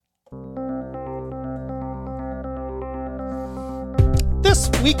This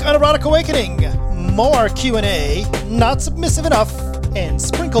week on Erotic Awakening, more Q&A, not submissive enough, and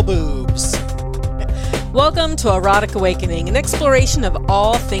sprinkle boobs. Welcome to Erotic Awakening, an exploration of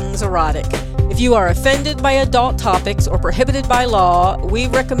all things erotic. If you are offended by adult topics or prohibited by law, we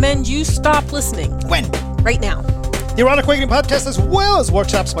recommend you stop listening. When? Right now. The Erotic Awakening podcast, as well as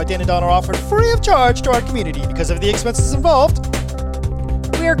workshops by Dan and Dawn, are offered free of charge to our community because of the expenses involved.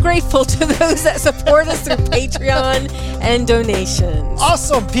 We are grateful to those that support us through Patreon and donations.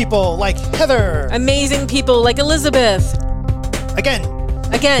 Awesome people like Heather. Amazing people like Elizabeth. Again.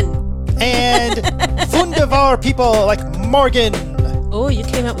 And Fundavar people like Morgan. Oh, you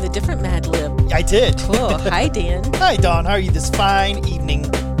came out with a different Mad Lib. I did. Cool. Hi, Dan. Hi, Dawn. How are you this fine evening?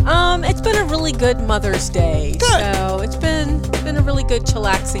 It's been a really good Mother's Day. Good. So it's been a really good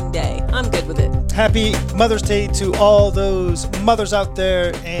chillaxing day. I'm good with it. Happy Mother's Day to all those mothers out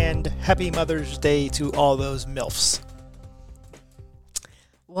there, and happy Mother's Day to all those MILFs.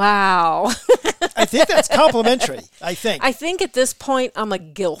 Wow. I think that's complimentary, I think. I think at this point I'm a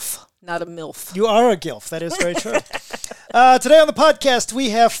GILF, not a MILF. You are a GILF. That is very true. Today on the podcast, we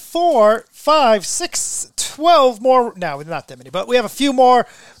have 4, 5, 6, 12 more. No, not that many, but we have a few more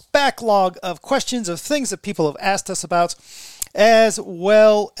backlog of questions of things that people have asked us about, as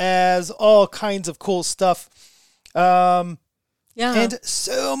well as all kinds of cool stuff. Yeah. And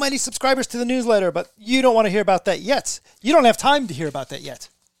so many subscribers to the newsletter, but you don't want to hear about that yet. You don't have time to hear about that yet.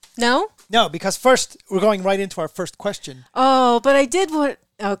 No? No, because first, we're going right into our first question. Oh, but I did what...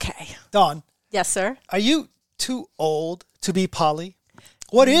 Okay. Dawn. Yes, sir? Are you too old to be poly?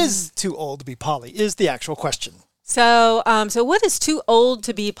 What is too old to be poly is the actual question. So what is too old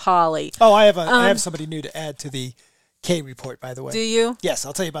to be poly? Oh, I have somebody new to add to the K report, by the way. Do you? Yes,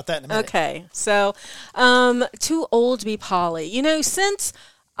 I'll tell you about that in a minute. Okay. So, too old to be poly. You know, since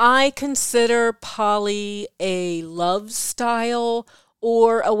I consider poly a love style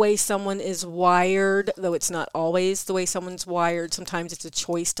or a way someone is wired, though it's not always the way someone's wired, sometimes it's a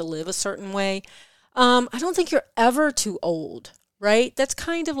choice to live a certain way. I don't think you're ever too old, right? That's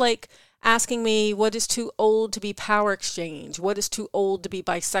kind of like asking me, what is too old to be power exchange? What is too old to be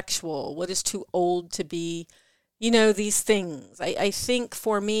bisexual? What is too old to be, you know, these things? I think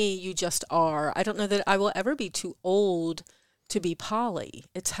for me, you just are. I don't know that I will ever be too old to be poly.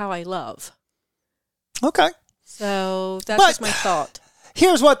 It's how I love. Okay. So that's just my thought.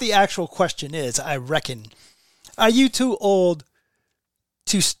 Here's what the actual question is, I reckon. Are you too old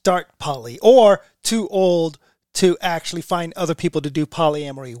to start poly, or too old to actually find other people to do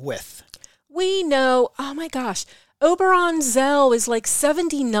polyamory with? We know, oh my gosh, Oberon Zell is like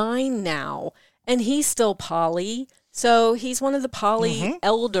 79 now, and he's still poly. So he's one of the poly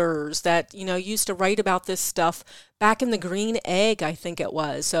elders that, you know, used to write about this stuff back in the Green Egg, I think it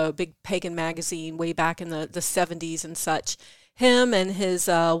was. So a big pagan magazine way back in the 70s and such. Him and his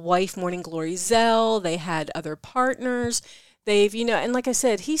wife, Morning Glory Zell, they had other partners. They've, you know, and like I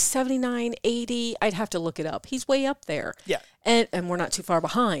said, he's 79, 80. I'd have to look it up. He's way up there. Yeah. And we're not too far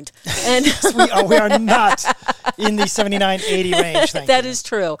behind. And we are not in the 79, 80 range. That is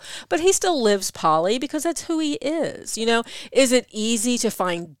true. But he still lives poly because that's who he is. You know, is it easy to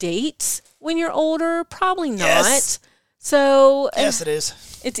find dates when you're older? Probably not. Yes. So yes, it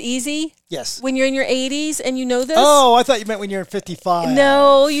is. It's easy? Yes. When you're in your 80s and you know this? Oh, I thought you meant when you're 55.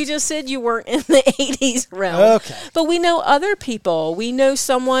 No, you just said you weren't in the 80s realm. Okay. But we know other people. We know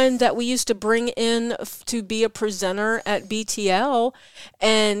someone that we used to bring in to be a presenter at BTL,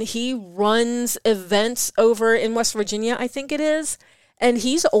 and he runs events over in West Virginia, I think it is. And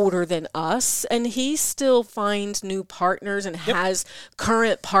he's older than us, and he still finds new partners and has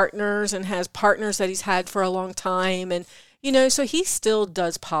current partners and has partners that he's had for a long time. And, you know, so he still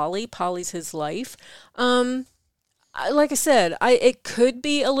does poly. Poly's his life. Like I said, it could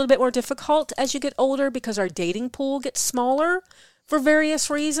be a little bit more difficult as you get older because our dating pool gets smaller for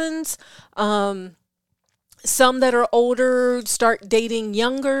various reasons. Some that are older start dating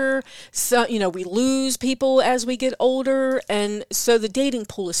younger. So, you know, we lose people as we get older. And so the dating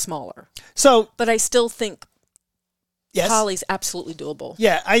pool is smaller. But I still think poly's absolutely doable.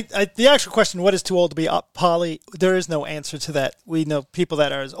 Yeah. The actual question, what is too old to be poly? There is no answer to that. We know people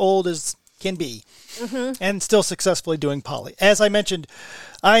that are as old as can be and still successfully doing poly. As I mentioned,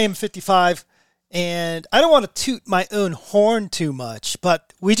 I am 55. And I don't want to toot my own horn too much,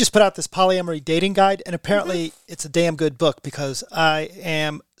 but we just put out this polyamory dating guide, and apparently it's a damn good book because I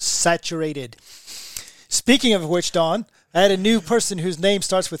am saturated. Speaking of which, Dawn, I had a new person whose name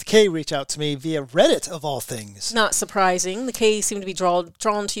starts with K reach out to me via Reddit, of all things. Not surprising. The K seemed to be drawn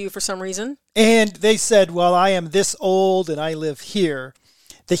to you for some reason. And they said, well, I am this old and I live here.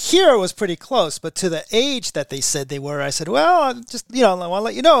 The hero was pretty close, but to the age that they said they were, I said, well, I just, I want to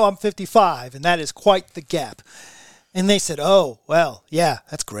let you know I'm 55, and that is quite the gap. And they said, oh, well, yeah,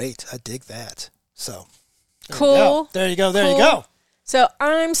 that's great. I dig that. So, cool. There you go. So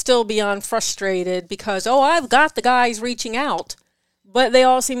I'm still beyond frustrated because, I've got the guys reaching out, but they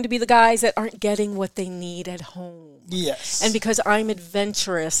all seem to be the guys that aren't getting what they need at home. Yes. And because I'm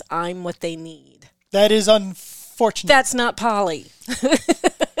adventurous, I'm what they need. That is unfortunate. That's not poly.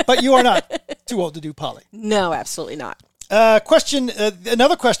 But you are not too old to do poly. No, absolutely not.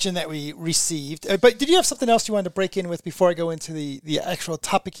 Another question that we received. But did you have something else you wanted to break in with before I go into the actual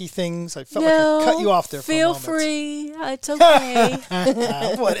topic-y things? I felt like I cut you off there for a moment. Feel free. It's okay.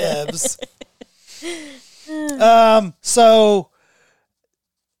 Whatevs. So,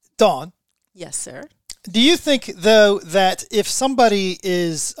 Dawn. Yes, sir. Do you think, though, that if somebody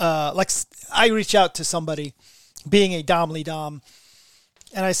is, like I reach out to somebody being a domly dom,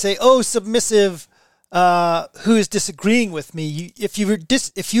 and I say, submissive, who is disagreeing with me, if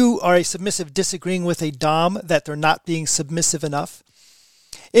you are a submissive disagreeing with a dom that they're not being submissive enough,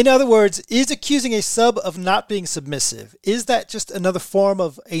 in other words, is accusing a sub of not being submissive, is that just another form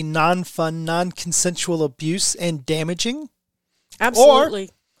of a non-fun, non-consensual abuse and damaging?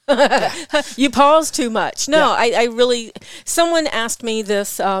 Absolutely. You pause too much. No, yeah. I really, someone asked me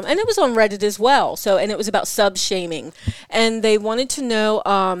this, and it was on Reddit as well. And it was about sub shaming, and they wanted to know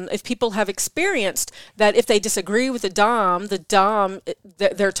if people have experienced that if they disagree with the dom,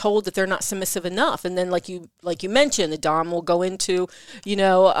 they're told that they're not submissive enough, and then like you mentioned, the dom will go into,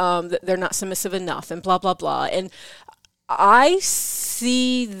 that they're not submissive enough, and blah blah blah, and I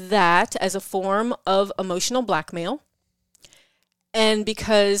see that as a form of emotional blackmail. And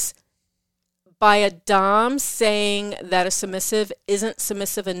because by a dom saying that a submissive isn't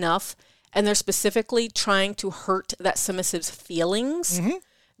submissive enough, and they're specifically trying to hurt that submissive's feelings,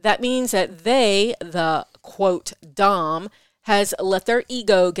 that means that they, the quote dom, has let their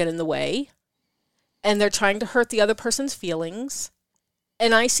ego get in the way, and they're trying to hurt the other person's feelings.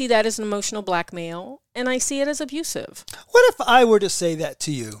 And I see that as an emotional blackmail, and I see it as abusive. What if I were to say that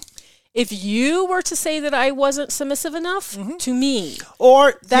to you? If you were to say that I wasn't submissive enough to me,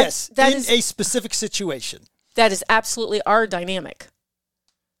 or that is a specific situation, that is absolutely our dynamic,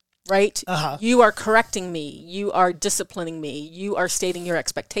 right? You are correcting me, you are disciplining me, you are stating your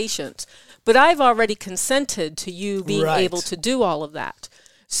expectations, but I've already consented to you being able to do all of that.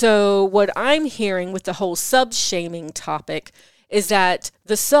 So what I'm hearing with the whole sub shaming topic is that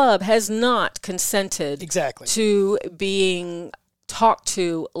the sub has not consented to being talk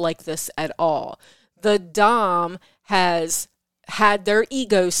to like this at all. The dom has had their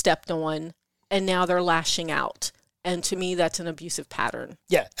ego stepped on, and now they're lashing out. And to me, that's an abusive pattern.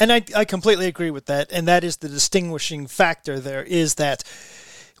 Yeah, and I completely agree with that. And that is the distinguishing factor there, is that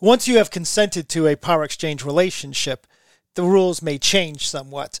once you have consented to a power exchange relationship, the rules may change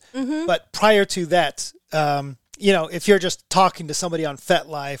somewhat. But prior to that, if you're just talking to somebody on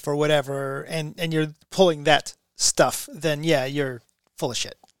FetLife or whatever, and you're pulling that stuff, then yeah, you're full of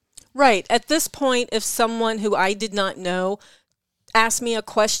shit. Right. At this point, if someone who I did not know asked me a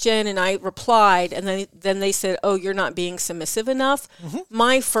question and I replied, and then they said, you're not being submissive enough,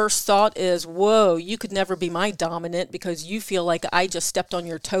 my first thought is, whoa, you could never be my dominant because you feel like I just stepped on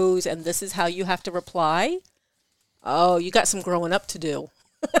your toes and this is how you have to reply? Oh, you got some growing up to do.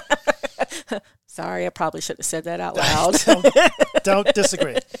 Sorry, I probably shouldn't have said that out loud. Don't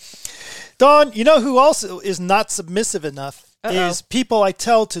disagree. Dawn, you know who also is not submissive enough is people I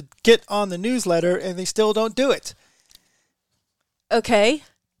tell to get on the newsletter and they still don't do it. Okay.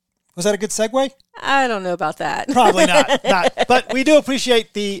 Was that a good segue? I don't know about that. Probably not. But we do appreciate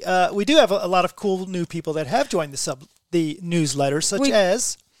we do have a lot of cool new people that have joined the newsletter, such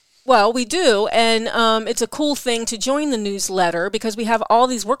as... Well, we do, and it's a cool thing to join the newsletter because we have all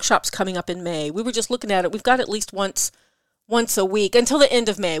these workshops coming up in May. We were just looking at it. We've got at least once a week until the end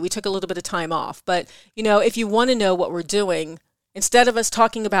of May. We took a little bit of time off. But, if you want to know what we're doing, instead of us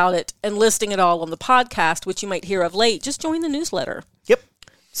talking about it and listing it all on the podcast, which you might hear of late, just join the newsletter. Yep.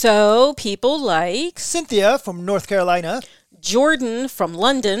 So people like... Cynthia from North Carolina. Jordan from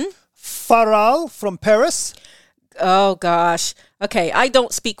London. Faral from Paris. Oh, gosh. Okay, I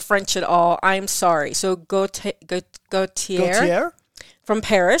don't speak French at all. I'm sorry. So Gautier from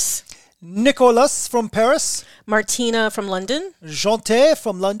Paris. Nicolas from Paris. Martina from London. Jante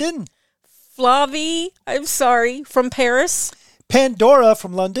from London. Flavie, I'm sorry, from Paris. Pandora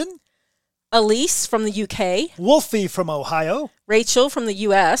from London. Elise from the UK. Wolfie from Ohio. Rachel from the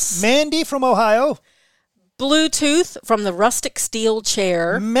US. Mandy from Ohio. Bluetooth from the rustic steel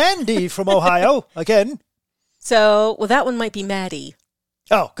chair. Mandy from Ohio, again. So, that one might be Maddie.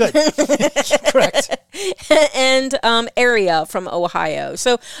 Oh, good. Correct. And area from Ohio.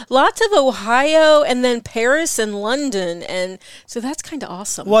 So lots of Ohio, and then Paris and London, and so that's kind of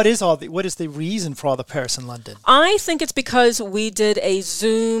awesome. What is the reason for all the Paris and London? I think it's because we did a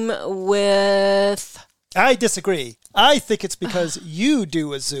Zoom with... I disagree. I think it's because you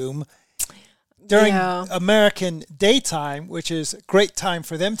do a Zoom during American daytime, which is a great time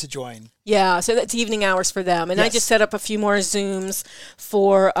for them to join. Yeah, so that's evening hours for them. And I just set up a few more Zooms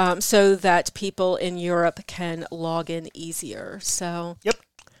for so that people in Europe can log in easier. So yep.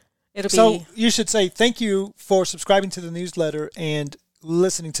 So you should say thank you for subscribing to the newsletter and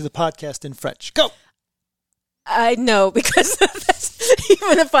listening to the podcast in French. Go. I know, because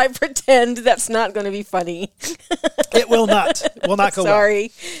even if I pretend, that's not going to be funny. It will not. It will not go well.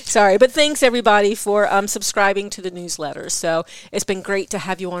 Sorry. But thanks, everybody, for subscribing to the newsletter. So it's been great to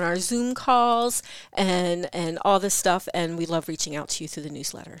have you on our Zoom calls and all this stuff, and we love reaching out to you through the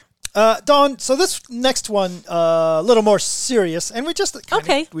newsletter. Dawn, so this next one, a little more serious, and we just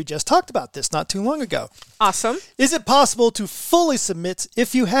talked about this not too long ago. Awesome. Is it possible to fully submit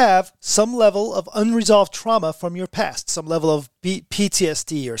if you have some level of unresolved trauma from your past, some level of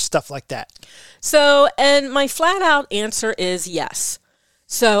PTSD or stuff like that? So, and my flat out answer is yes.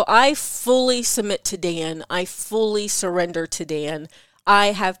 So I fully submit to Dan. I fully surrender to Dan. I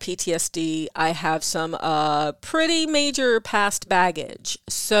have PTSD. I have some pretty major past baggage.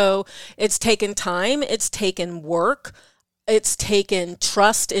 So it's taken time. It's taken work. It's taken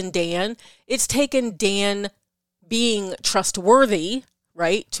trust in Dan. It's taken Dan being trustworthy,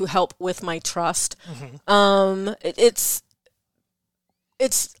 right, to help with my trust. Mm-hmm.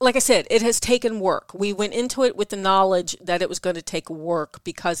 It's like I said, it has taken work. We went into it with the knowledge that it was going to take work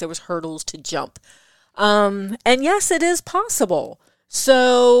because there was hurdles to jump. And yes, it is possible.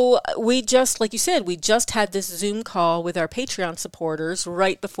 So we just, like you said, we just had this Zoom call with our Patreon supporters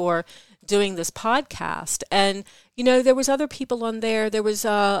right before doing this podcast. And, you know, there was other people on there. There was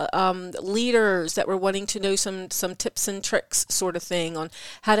leaders that were wanting to know some tips and tricks sort of thing on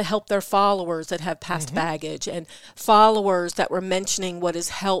how to help their followers that have past baggage, and followers that were mentioning what has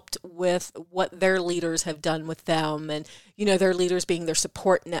helped with what their leaders have done with them, and, you know, their leaders being their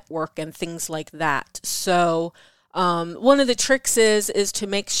support network and things like that. So one of the tricks is to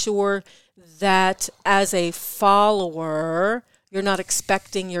make sure that as a follower, you're not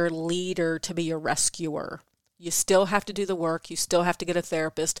expecting your leader to be your rescuer. You still have to do the work. You still have to get a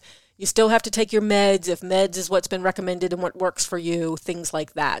therapist. You still have to take your meds if meds is what's been recommended and what works for you, things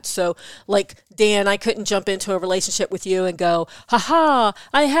like that. So, like, Dan, I couldn't jump into a relationship with you and go, ha,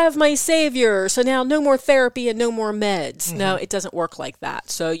 I have my savior, so now no more therapy and no more meds. Mm-hmm. No, it doesn't work like that.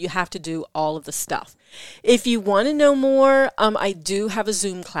 So you have to do all of the stuff. If you want to know more, I do have a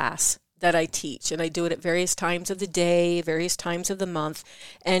Zoom class that I teach, and I do it at various times of the day, various times of the month,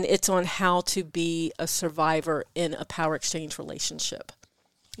 and it's on how to be a survivor in a power exchange relationship.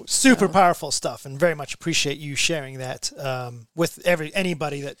 Super powerful stuff, and very much appreciate you sharing that with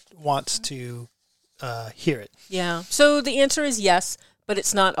anybody that wants to hear it. Yeah. So the answer is yes, but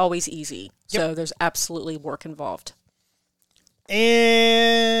it's not always easy. Yep. So there's absolutely work involved.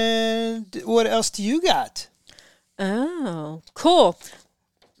 And what else do you got? Oh, cool.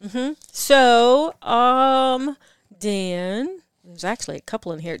 Mm-hmm. So, Dan, there's actually a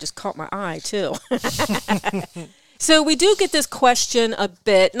couple in here. It just caught my eye, too. So we do get this question a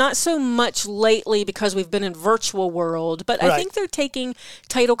bit, not so much lately because we've been in virtual world, but right. I think they're taking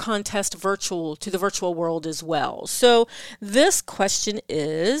title contest virtual to the virtual world as well. So this question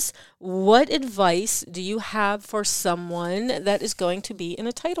is, what advice do you have for someone that is going to be in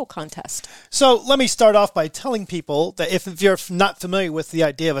a title contest? So let me start off by telling people that if you're not familiar with the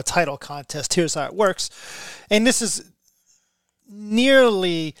idea of a title contest, here's how it works. And this is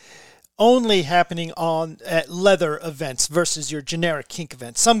nearly only happening at leather events versus your generic kink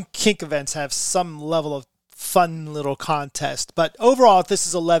events. Some kink events have some level of fun little contest, but overall, this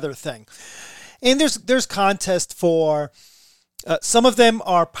is a leather thing. And there's contest for, some of them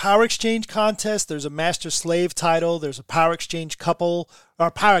are power exchange contests. There's a master-slave title. There's a power exchange couple,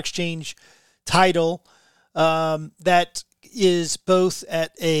 or power exchange title that is both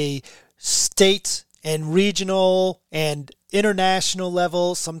at a state and regional and international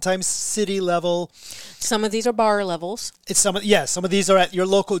level, sometimes city level. Some of these are bar levels. Some of these are at your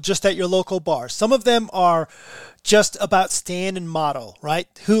local bar. Some of them are just about stand and model, right?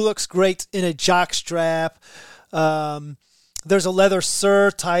 Who looks great in a jock strap? There's a leather sir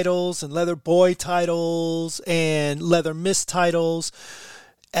titles and leather boy titles and leather miss titles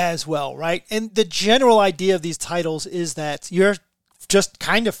as well, right? And the general idea of these titles is that you're just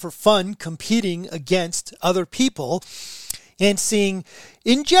kind of for fun competing against other people. and seeing,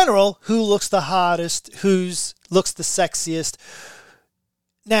 in general, who looks the hottest, looks the sexiest.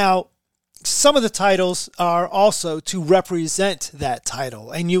 Now, some of the titles are also to represent that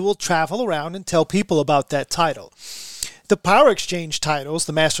title, and you will travel around and tell people about that title. The Power Exchange titles,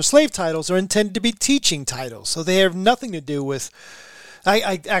 the Master-Slave titles, are intended to be teaching titles, so they have nothing to do with...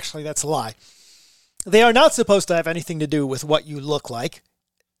 Actually, that's a lie. They are not supposed to have anything to do with what you look like.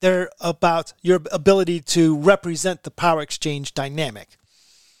 They're about your ability to represent the Power Exchange dynamic.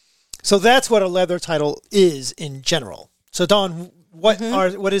 So that's what a leather title is in general. So, Dawn, what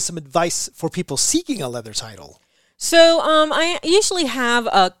is some advice for people seeking a leather title? So I usually have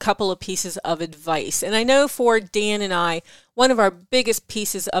a couple of pieces of advice. And I know for Dan and I, one of our biggest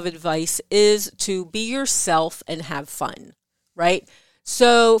pieces of advice is to be yourself and have fun, right?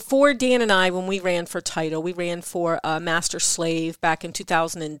 So for Dan and I, when we ran for title, we ran for Master-Slave back in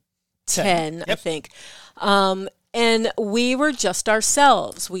 2010, Yep. I think. And we were just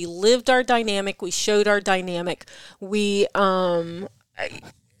ourselves. We lived our dynamic. We showed our dynamic. We were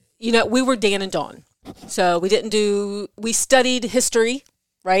Dan and Dawn. So we studied history,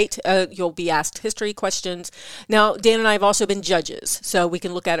 right? You'll be asked history questions. Now, Dan and I have also been judges, so we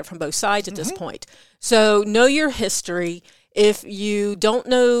can look at it from both sides at this point. So know your history. If you don't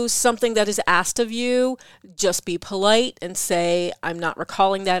know something that is asked of you, just be polite and say, I'm not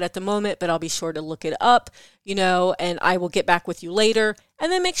recalling that at the moment, but I'll be sure to look it up, and I will get back with you later.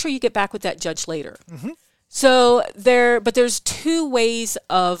 And then make sure you get back with that judge later. So there's two ways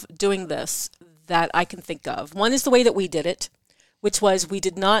of doing this that I can think of. One is the way that we did it, which was we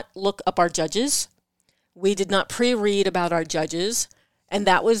did not look up our judges. We did not pre-read about our judges. And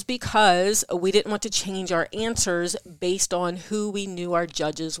that was because we didn't want to change our answers based on who we knew our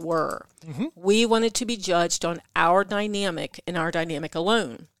judges were. We wanted to be judged on our dynamic and our dynamic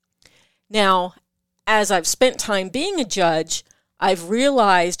alone. Now, as I've spent time being a judge, I've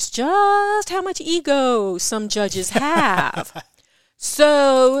realized just how much ego some judges have.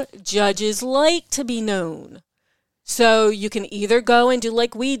 So judges like to be known. So you can either go and do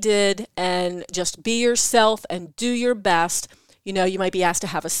like we did and just be yourself and do your best. You might be asked to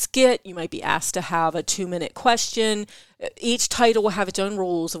have a skit. You might be asked to have a 2-minute question. Each title will have its own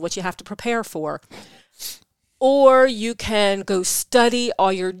rules of what you have to prepare for. Or you can go study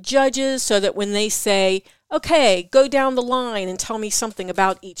all your judges so that when they say, okay, go down the line and tell me something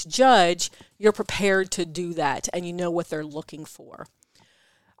about each judge, you're prepared to do that and you know what they're looking for.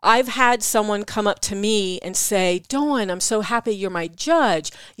 I've had someone come up to me and say, Dawn, I'm so happy you're my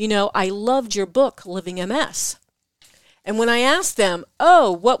judge. I loved your book, Living MS. And when I asked them,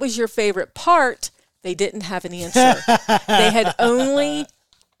 oh, what was your favorite part? They didn't have an answer. They had only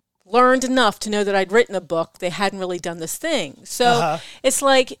learned enough to know that I'd written a book. They hadn't really done this thing. So it's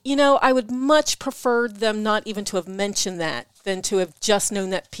like, I would much prefer them not even to have mentioned that than to have just known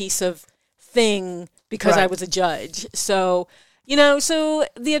that piece of thing because I was a judge. So, so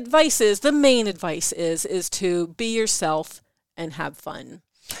the main advice is to be yourself and have fun.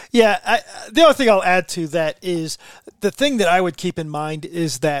 Yeah, the other thing I'll add to that is the thing that I would keep in mind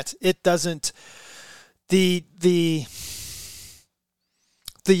is that it doesn't they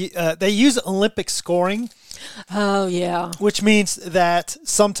use Olympic scoring. Oh yeah, which means that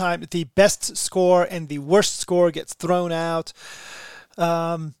sometimes the best score and the worst score gets thrown out.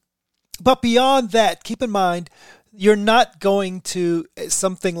 But beyond that, keep in mind you're not going to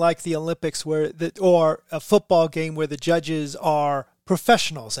something like the Olympics or a football game where the judges are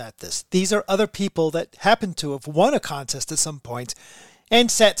professionals at this. These are other people that happen to have won a contest at some point and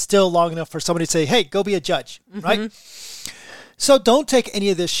sat still long enough for somebody to say, hey, go be a judge, right? So don't take any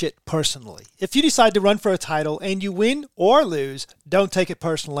of this shit personally. If you decide to run for a title and you win or lose, don't take it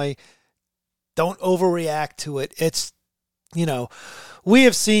personally. Don't overreact to it. It's, we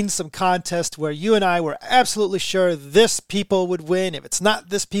have seen some contests where you and I were absolutely sure this people would win. If it's not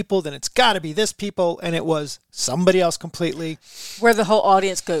this people, then it's got to be this people. And it was somebody else completely. Where the whole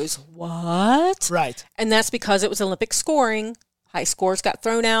audience goes, what? Right. And that's because it was Olympic scoring. High scores got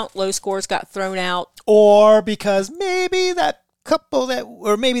thrown out. Low scores got thrown out. Or because maybe that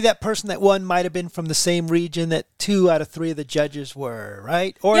maybe that person that won might have been from the same region that 2 out of 3 of the judges were,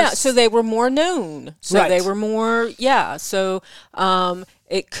 right? Or so they were more known. So they were more, So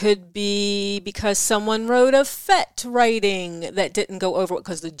it could be because someone wrote a FET writing that didn't go over it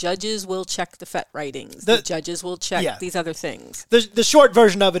because the judges will check the FET writings. The judges will check these other things. The short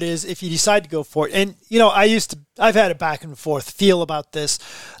version of it is if you decide to go for it, and I've had a back and forth feel about this.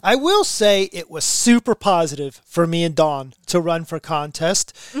 I will say it was super positive for me and Dawn to run for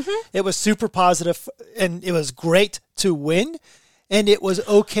contest. It was super positive and it was great to win. And it was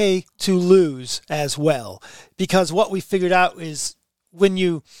okay to lose as well. Because what we figured out is when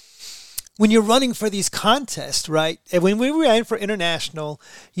you're running for these contests, right? And when we ran for international,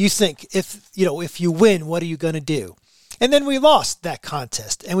 you think, if you win, what are you going to do? And then we lost that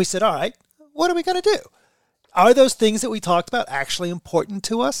contest. And we said, all right, what are we going to do? Are those things that we talked about actually important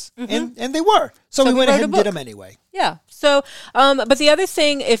to us? Mm-hmm. And they were. So we went ahead and did them anyway. Yeah. So, but the other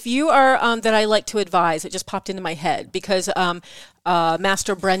thing, if you are, that I like to advise, it just popped into my head because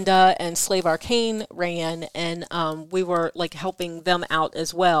Master Brenda and Slave Arcane ran, and we were like helping them out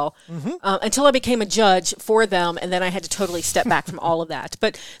as well until I became a judge for them, and then I had to totally step back from all of that.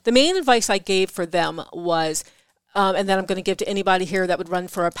 But the main advice I gave for them was, and then I'm going to give to anybody here that would run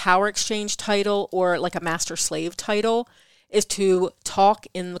for a power exchange title or like a master slave title, is to talk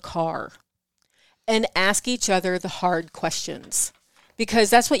in the car and ask each other the hard questions. Because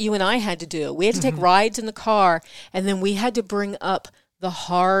that's what you and I had to do. We had to take rides in the car, and then we had to bring up the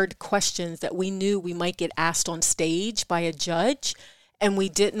hard questions that we knew we might get asked on stage by a judge, and we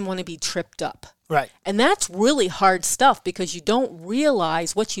didn't want to be tripped up. Right. And that's really hard stuff because you don't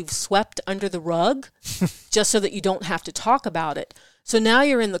realize what you've swept under the rug just so that you don't have to talk about it. So now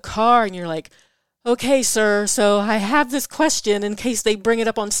you're in the car and you're like, okay, sir, so I have this question in case they bring it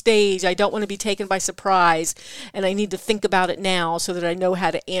up on stage. I don't want to be taken by surprise, and I need to think about it now so that I know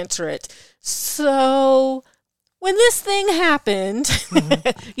how to answer it. So when this thing happened,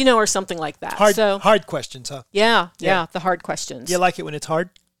 or something like that. Hard questions, huh? Yeah, the hard questions. You like it when it's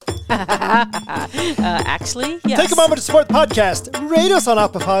hard? Actually, yes. Take a moment to support the podcast. Rate us on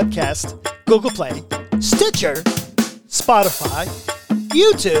Apple Podcast, Google Play, Stitcher, Spotify,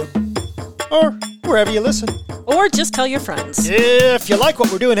 YouTube, or wherever you listen. Or just tell your friends. If you like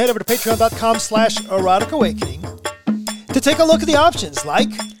what we're doing, head over to patreon.com/eroticAwakening to take a look at the options like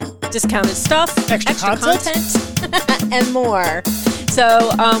discounted stuff, extra content, and more.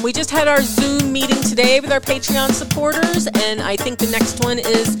 So we just had our Zoom meeting today with our Patreon supporters, and I think the next one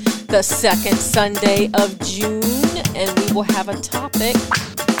is the second Sunday of June, and we will have a topic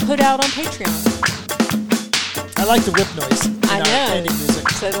put out on Patreon. I like the whip noise in I know. our ending music.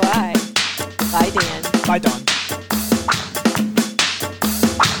 So do I. Bye, Dan. Bye, Dawn.